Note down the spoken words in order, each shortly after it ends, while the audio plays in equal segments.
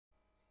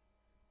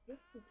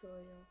This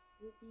tutorial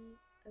will be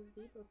a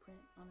zebra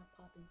print on a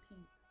popping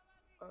pink,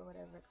 or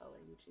whatever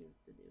color you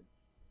choose to do.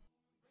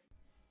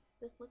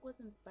 This look was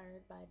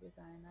inspired by a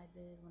design I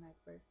did when I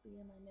first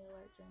began my nail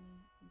art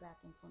journey back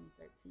in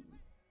 2013.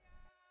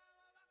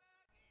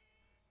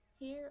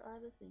 Here are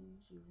the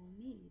things you will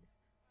need.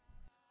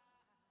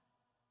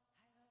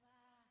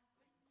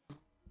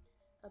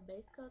 A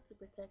base coat to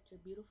protect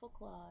your beautiful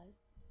claws,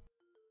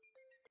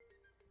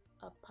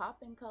 a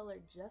popping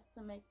color just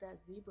to make that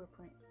zebra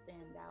print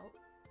stand out.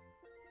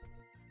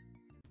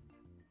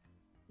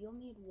 You'll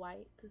need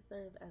white to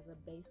serve as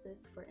a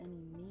basis for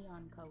any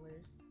neon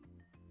colors,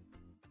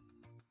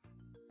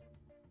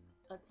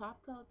 a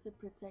top coat to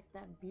protect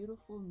that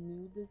beautiful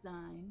new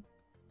design,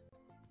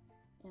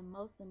 and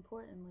most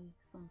importantly,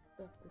 some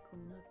stuff to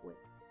clean up with.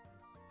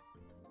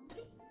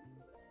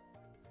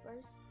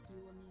 First, you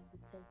will need to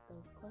take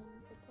those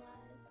cleaning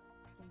supplies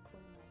and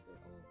clean off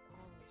your old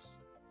polish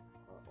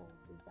or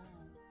old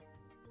design.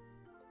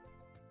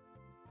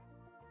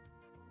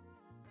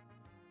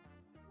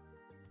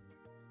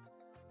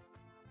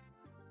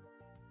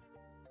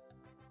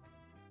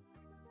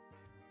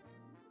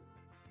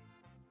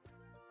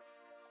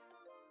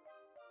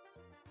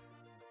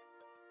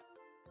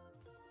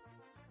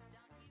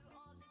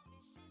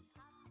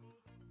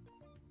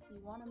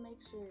 You want to make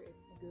sure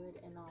it's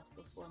good and off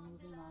before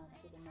moving on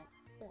to the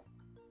next step,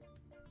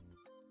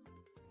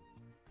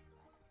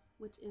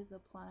 which is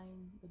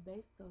applying the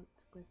base coat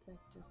to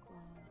protect your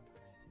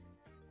claws.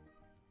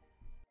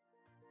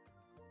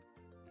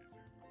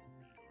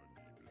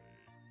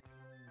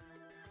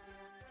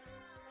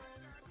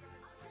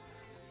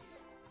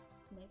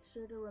 Make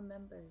sure to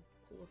remember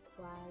to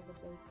apply the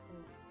base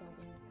coat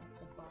starting at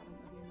the bottom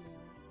of your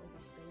nail for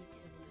the base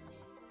of your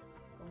nail,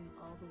 going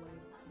all the way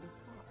to the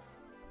top.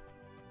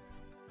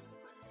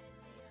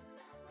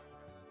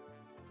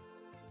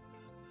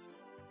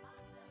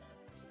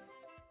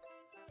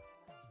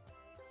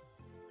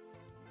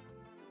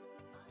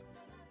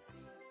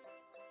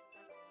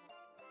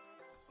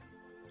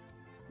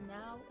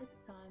 Now it's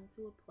time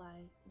to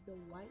apply the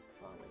white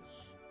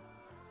polish.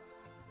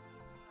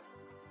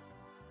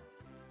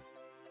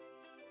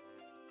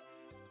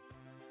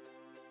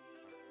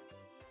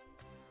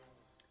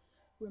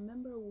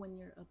 Remember, when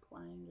you're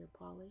applying your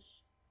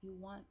polish, you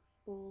want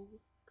full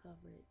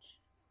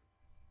coverage.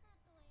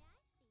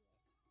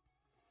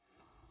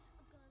 Not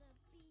the way I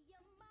see it. I'm gonna be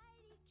a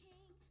mighty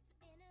king,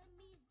 so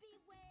enemies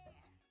beware.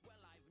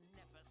 Well, I've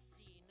never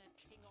seen a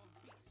king or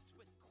beast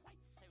with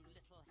quite so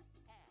little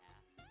hair.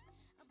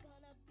 I'm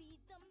gonna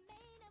be the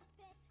main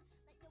event,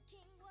 like no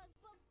king was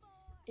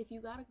before. If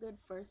you got a good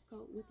first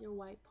coat with your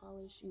white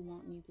polish, you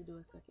won't need to do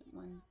a second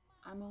one.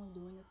 I'm only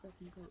doing a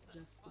second coat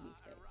just to be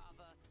safe.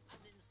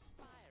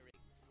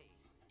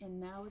 And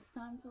now it's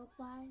time to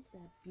apply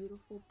that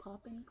beautiful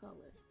poppin'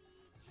 color.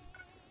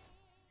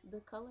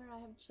 The color I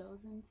have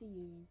chosen to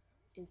use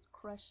is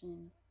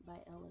Crushin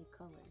by LA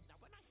Colors. Now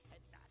when I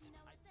said that,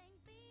 I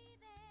saying be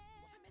there.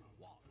 What I meant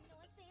was... No,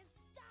 I'm saying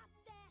stop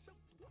that. No,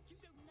 what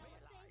you don't No, I'm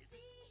saying realize...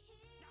 see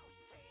here. Now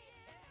see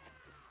here.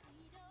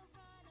 We don't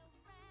run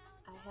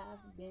around. I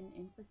have been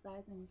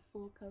emphasizing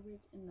full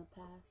coverage in the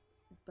past,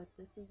 but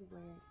this is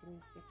where it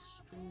is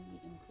extremely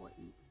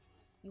important.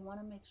 You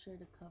want to make sure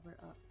to cover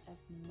up as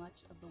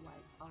much of the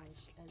white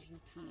polish as you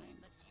can.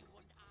 That you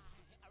and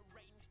I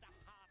arranged a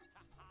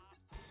heart-to-heart.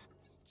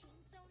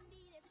 Kings don't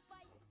need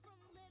advice from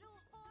little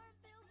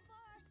hornbills for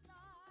a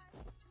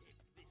start.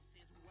 If this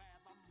is where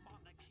the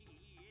monarchy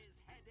is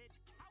headed,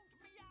 count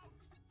me out.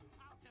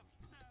 Out of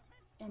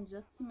service. And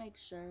just to make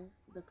sure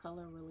the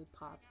color really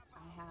pops,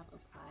 I have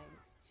applied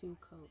 2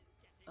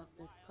 coats of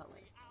this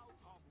color. Out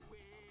of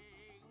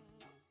wing.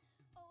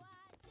 Oh,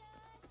 I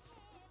just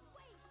can't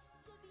wait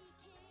to be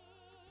king.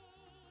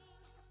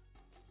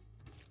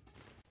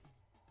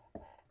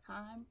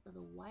 Time for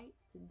the white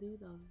to do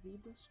those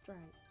zebra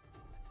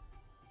stripes.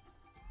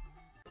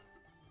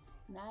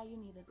 Now you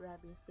need to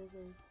grab your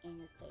scissors and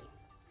your tape.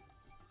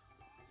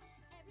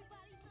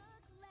 Everybody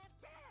look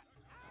left.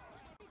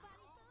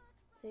 Everybody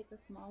look Take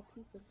a small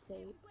piece of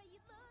tape, where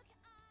you look.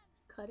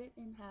 cut it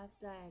in half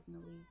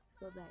diagonally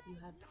so that you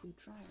have 2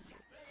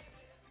 triangles.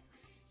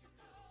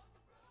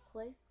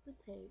 Place the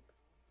tape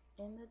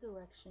in the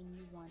direction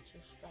you want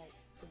your stripe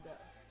to go.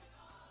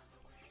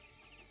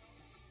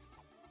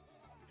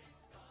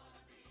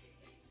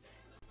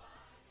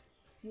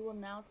 You will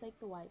now take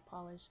the white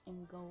polish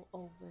and go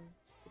over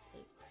the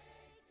tape.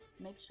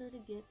 Make sure to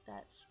get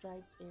that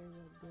striped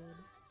area good,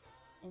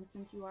 and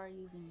since you are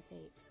using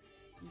tape,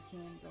 you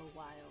can go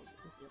wild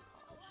with your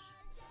polish.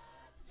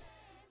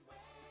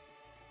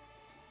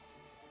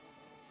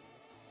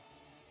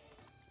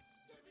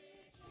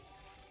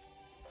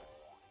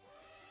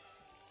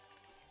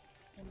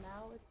 And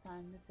now it's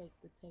time to take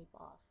the tape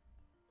off.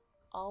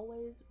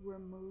 Always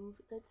remove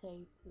the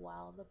tape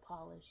while the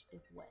polish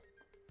is wet.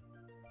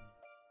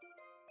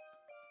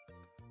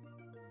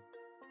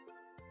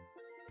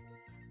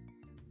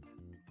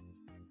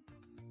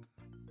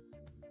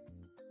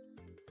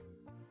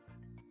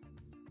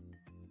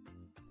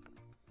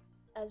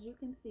 As you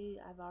can see,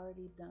 I've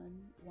already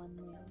done one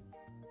nail.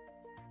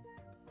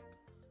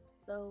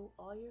 So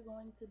all you're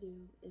going to do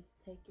is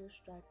take your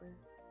striper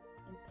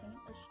and paint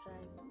a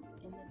stripe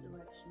in the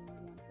direction you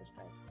want the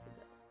stripes to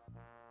go.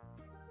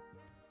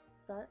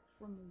 Start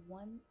from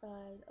one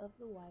side of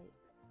the white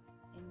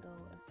and go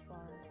as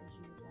far as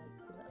you would like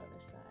to the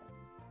other side.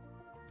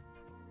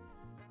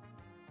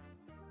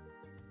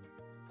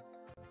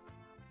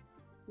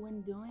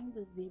 When doing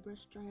the zebra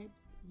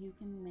stripes, you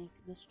can make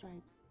the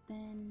stripes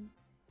thin,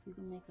 you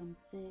can make them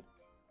thick,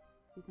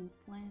 you can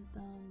slant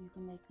them, you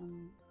can make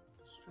them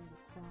straight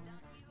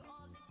across.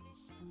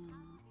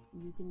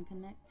 You can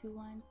connect two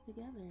lines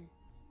together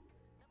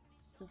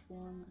to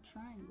form a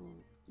triangle.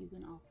 You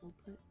can also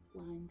put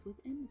lines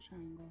within the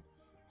triangle,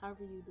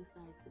 however you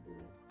decide to do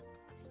it,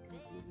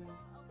 because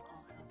zebras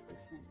all have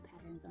different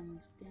patterns on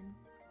your skin.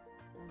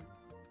 So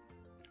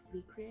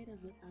be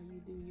creative with how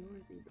you do your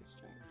zebra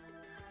stripes.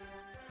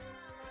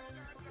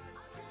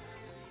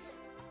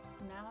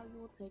 Now you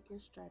will take your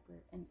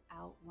striper and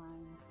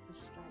outline the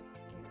stripe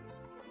area.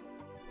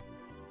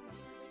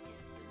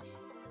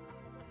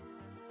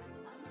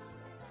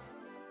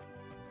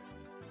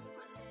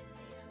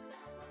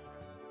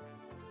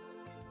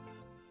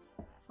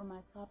 For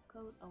my top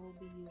coat, I will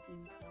be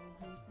using some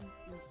Hansen's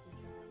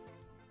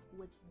InstaDry,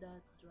 which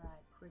does dry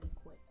pretty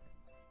quick.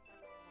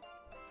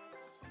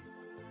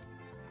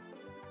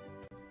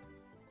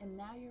 And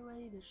now you're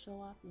ready to show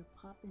off your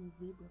Poppin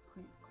zebra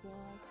print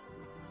claws to the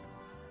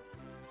world.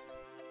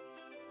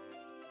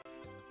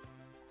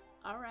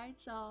 Alright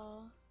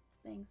y'all,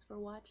 thanks for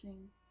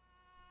watching.